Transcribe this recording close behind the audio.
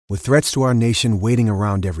With threats to our nation waiting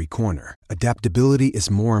around every corner, adaptability is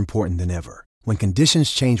more important than ever. When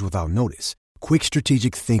conditions change without notice, quick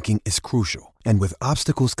strategic thinking is crucial. And with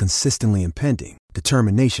obstacles consistently impending,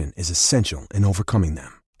 determination is essential in overcoming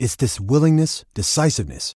them. It's this willingness,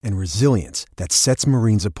 decisiveness, and resilience that sets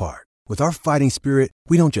Marines apart. With our fighting spirit,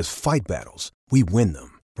 we don't just fight battles, we win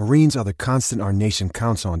them. Marines are the constant our nation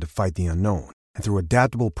counts on to fight the unknown. And through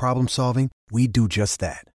adaptable problem solving, we do just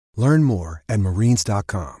that. Learn more at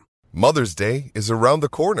marines.com. Mother's Day is around the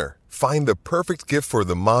corner. Find the perfect gift for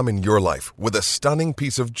the mom in your life with a stunning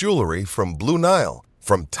piece of jewelry from Blue Nile.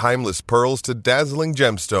 From timeless pearls to dazzling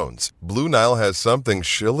gemstones, Blue Nile has something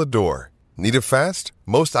she'll adore. Need it fast?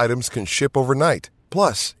 Most items can ship overnight.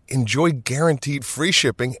 Plus, enjoy guaranteed free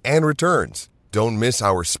shipping and returns. Don't miss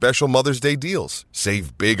our special Mother's Day deals.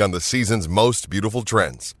 Save big on the season's most beautiful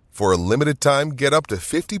trends. For a limited time, get up to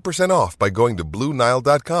 50% off by going to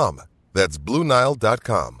BlueNile.com. That's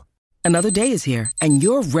BlueNile.com. Another day is here, and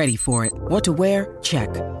you're ready for it. What to wear? Check.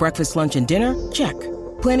 Breakfast, lunch, and dinner? Check.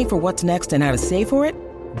 Planning for what's next and how to save for it?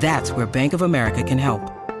 That's where Bank of America can help.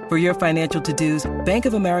 For your financial to-dos, Bank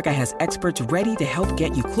of America has experts ready to help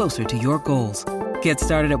get you closer to your goals. Get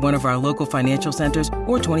started at one of our local financial centers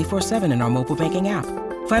or 24/7 in our mobile banking app.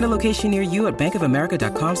 Find a location near you at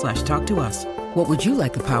bankofamerica.com/talktous. What would you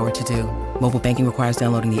like the power to do? Mobile banking requires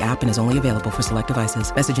downloading the app and is only available for select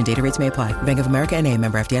devices. Message and data rates may apply. Bank of America N.A.,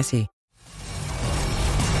 member FDIC.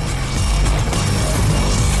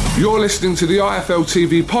 You're listening to the IFL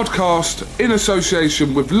TV podcast in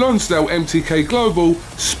association with Lonsdale MTK Global,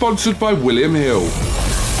 sponsored by William Hill.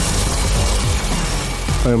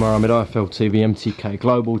 Omar Ahmed, IFL TV, MTK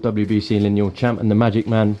Global, WBC lineal champ, and the Magic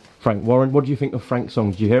Man, Frank Warren. What do you think of Frank's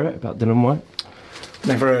song? Did you hear it about Dillian Whyte?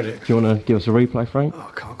 Never heard it. Do you want to give us a replay, Frank?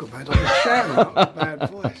 Oh, I can't go bad. I'm shouting. I've got a bad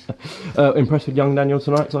voice. Impressed with young Daniel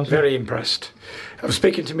tonight, Tyson? Very impressed. I was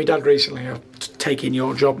speaking to my dad recently. I'm taking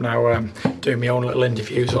your job now, doing my own little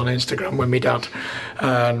interviews on Instagram with my dad.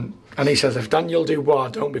 And he says, if Daniel Dubois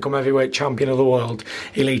don't become heavyweight champion of the world,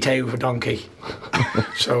 he'll eat hay with a donkey.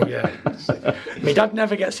 So, yeah. My dad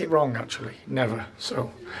never gets it wrong, actually. Never. So,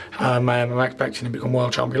 I'm expecting him to become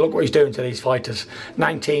world champion. Look what he's doing to these fighters.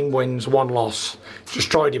 19 wins, 1 loss.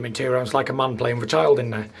 Destroyed him in 2 rounds like a man playing with a child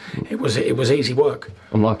in there. It was easy work.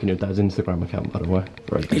 I'm liking your dad's Instagram account, by the way.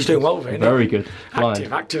 He's doing well with it, Very good.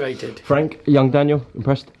 Activated. Frank, young Daniel,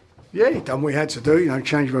 impressed? Yeah, he done what he had to do,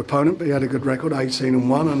 change of opponent, but he had a good record,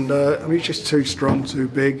 18-1, and he's just too strong, too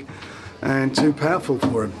big, and too powerful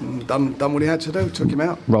for him. And done what he had to do, took him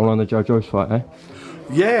out. Roll on the Joe Joyce fight, eh?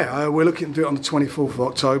 Yeah, we're looking to do it on the 24th of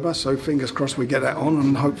October, so fingers crossed we get that on,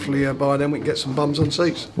 and hopefully by then we can get some bums on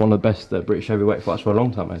seats. One of the best British heavyweight fights for a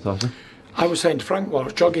long time, mate, Tyson. I was saying to Frank while I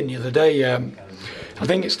was jogging the other day, I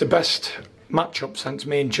think it's the best match-up since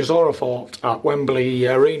me and Chisora fought at Wembley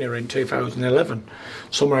Arena in 2011,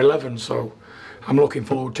 summer 11, so I'm looking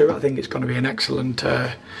forward to it. I think it's going to be an excellent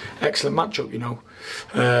match-up,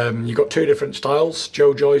 You've got 2 different styles.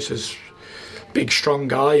 Joe Joyce is big, strong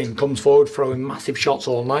guy and comes forward throwing massive shots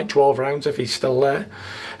all night, 12 rounds if he's still there.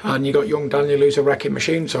 And you got young Daniel who's a wrecking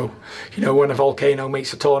machine, so, when a volcano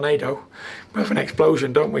meets a tornado, we have an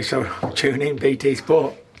explosion, don't we? So tune in, BT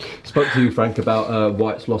Sport. Spoke to you, Frank, about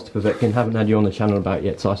Whyte's loss to Povetkin. Haven't had you on the channel about it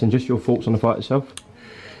yet, Tyson. Just your thoughts on the fight itself?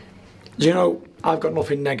 I've got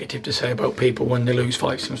nothing negative to say about people when they lose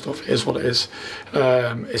fights and stuff. It is what it is.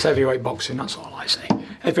 It's heavyweight boxing, that's all I say.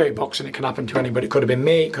 Heavyweight boxing, it can happen to anybody. It could have been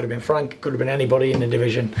me, it could have been Frank, it could have been anybody in the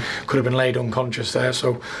division, could have been laid unconscious there.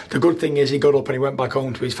 So the good thing is he got up and he went back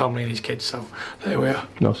home to his family and his kids. So there we are.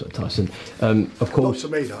 No, sir, Tyson. Of course.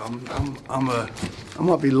 Not to me, though. I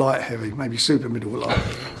might be light heavy, maybe super middleweight.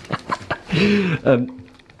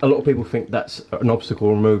 A lot of people think that's an obstacle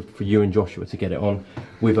removed for you and Joshua to get it on.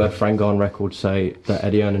 We've heard Frank on record say that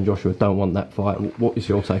Eddie Hearn and Joshua don't want that fight. What is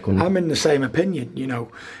your take on that? I'm in the same opinion,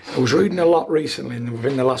 I was reading a lot recently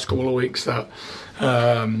within the last couple of weeks that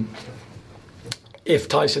if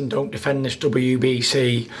Tyson don't defend this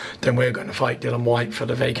WBC, then we're going to fight Dillian Whyte for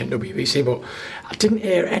the vacant WBC. But I didn't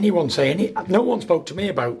hear anyone say no one spoke to me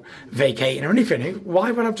about vacating or anything.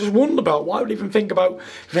 Why would I just wonder about? Why would I even think about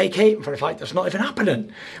vacating for a fight that's not even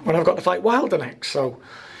happening when I've got to fight Wilder next? So,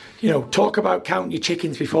 talk about counting your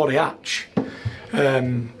chickens before they hatch.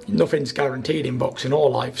 Nothing's guaranteed in boxing or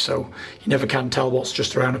life, so you never can tell what's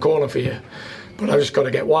just around the corner for you. But I just got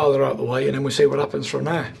to get Wilder out of the way and then we'll see what happens from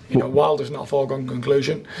there. Wilder's not a foregone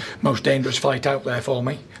conclusion. Most dangerous fight out there for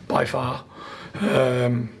me, by far.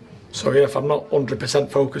 So yeah, if I'm not 100%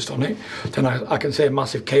 focused on it, then I can say a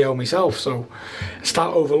massive KO myself. So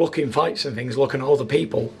start overlooking fights and things, looking at other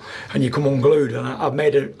people, and you come unglued. And I've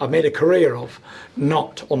made a career of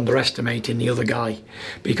not underestimating the other guy,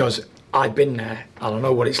 because I've been there and I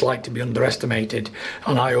know what it's like to be underestimated,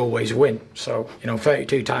 and I always win. So,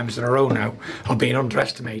 32 times in a row now, I've been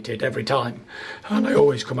underestimated every time, and I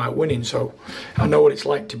always come out winning. So I know what it's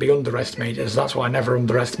like to be underestimated. So that's why I never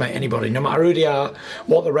underestimate anybody, no matter who they are,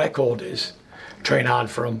 what the record is. Train hard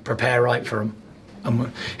for them, prepare right for them.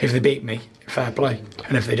 And if they beat me, fair play.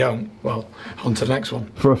 And if they don't, well, on to the next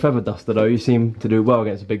one. For a feather duster, though, you seem to do well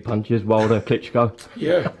against the big punches, Wilder, Klitschko.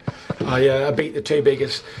 Yeah, I beat the two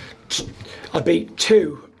biggest. I beat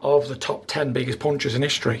 2 of the top 10 biggest punchers in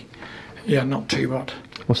history. Yeah, not too bad.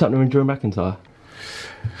 What's happening with Drew McIntyre?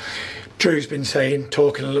 Drew's been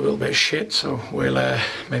talking a little bit of shit, so we'll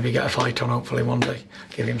maybe get a fight on hopefully one day.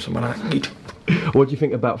 Give him some of that eat. What do you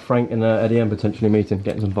think about Frank and Eddie Hearn potentially meeting,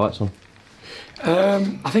 getting some fights on?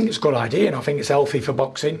 I think it's a good idea, and I think it's healthy for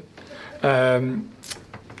boxing.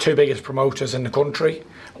 2 biggest promoters in the country,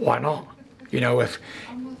 why not?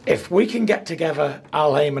 If we can get together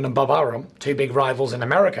Al Heyman and Bob Arum, 2 big rivals in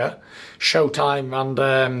America, Showtime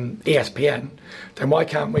and ESPN, then why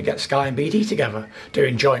can't we get Sky and BT together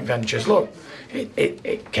doing joint ventures? Look,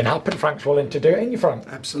 it can happen. Frank's willing to do it, ain't you, Frank?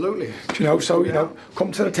 Absolutely.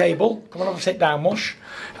 Come to the table, come and have a sit down, mush,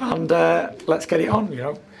 and let's get it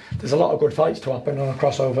on. There's a lot of good fights to happen on a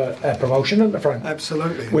crossover promotion, isn't there, Frank?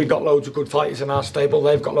 Absolutely. We've got loads of good fighters in our stable.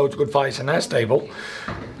 They've got loads of good fighters in their stable.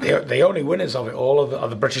 The only winners of it all are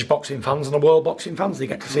the British boxing fans and the world boxing fans. They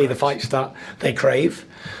get to see the fights that they crave.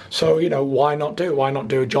 So, why not do it? Why not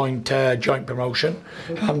do a joint promotion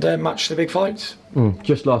and match the big fights?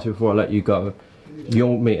 Just lastly, before I let you go,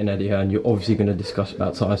 you're meeting Eddie Hearn. You're obviously going to discuss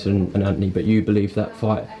about Tyson and Anthony, but you believe that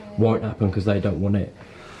fight won't happen because they don't want it.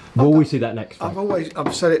 Will we see that next fight?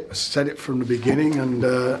 I've said it from the beginning, and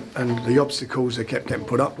the obstacles that kept getting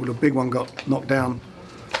put up. Well, the big one got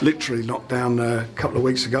literally knocked down a couple of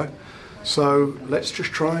weeks ago. So let's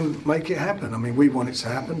just try and make it happen. I mean, we want it to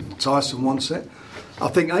happen. Tyson wants it. I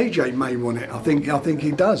think AJ may want it. I think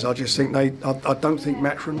he does. I just think I don't think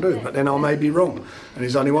Matchroom do. But then I may be wrong. And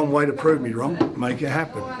there's only one way to prove me wrong: make it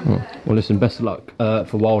happen. Well, listen, best of luck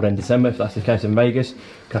for Wilder in December, if that's the case in Vegas.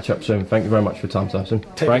 Catch up soon. Thank you very much for your time, Tyson.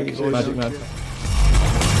 Frank, Magic Man.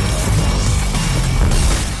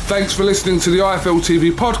 Thanks for listening to the IFL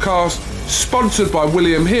TV podcast, sponsored by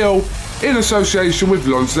William Hill in association with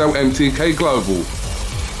Lonsdale MTK Global.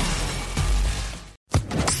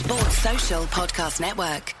 Sports Social Podcast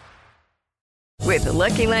Network. With the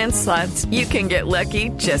Lucky Land Slots, you can get lucky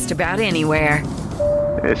just about anywhere.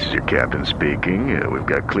 This is your captain speaking. We've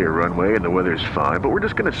got clear runway and the weather's fine, but we're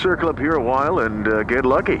just going to circle up here a while and get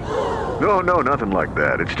lucky. No, nothing like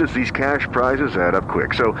that. It's just these cash prizes add up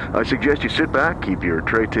quick. So I suggest you sit back, keep your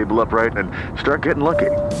tray table upright, and start getting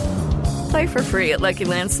lucky. Play for free at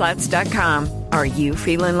LuckyLandSlots.com. Are you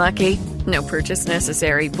feeling lucky? No purchase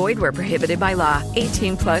necessary. Void where prohibited by law.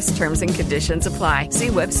 18+ terms and conditions apply. See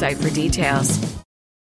website for details.